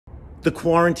The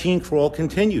quarantine crawl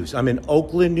continues. I'm in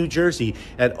Oakland, New Jersey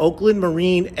at Oakland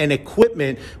Marine and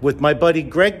Equipment with my buddy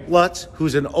Greg Lutz,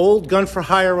 who's an old Gun for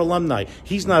Hire alumni.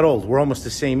 He's not old. We're almost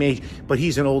the same age, but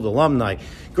he's an old alumni.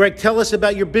 Greg, tell us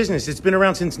about your business. It's been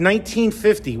around since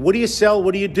 1950. What do you sell?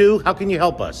 What do you do? How can you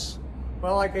help us?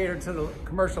 Well, I cater to the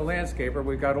commercial landscaper.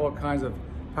 We've got all kinds of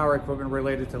power equipment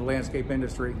related to the landscape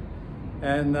industry.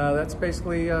 And that's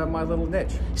basically my little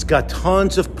niche. He's got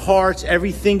tons of parts,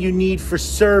 everything you need for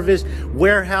service,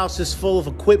 warehouses full of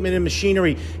equipment and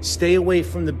machinery. Stay away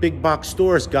from the big box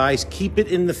stores, guys. Keep it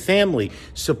in the family.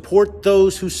 Support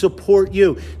those who support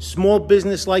you. Small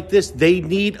business like this, they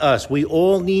need us. We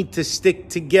all need to stick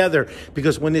together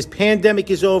because when this pandemic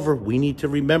is over, we need to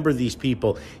remember these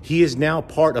people. He is now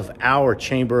part of our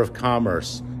Chamber of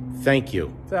Commerce. Thank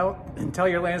you. So, and tell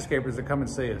your landscapers to come and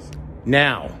see us.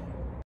 Now.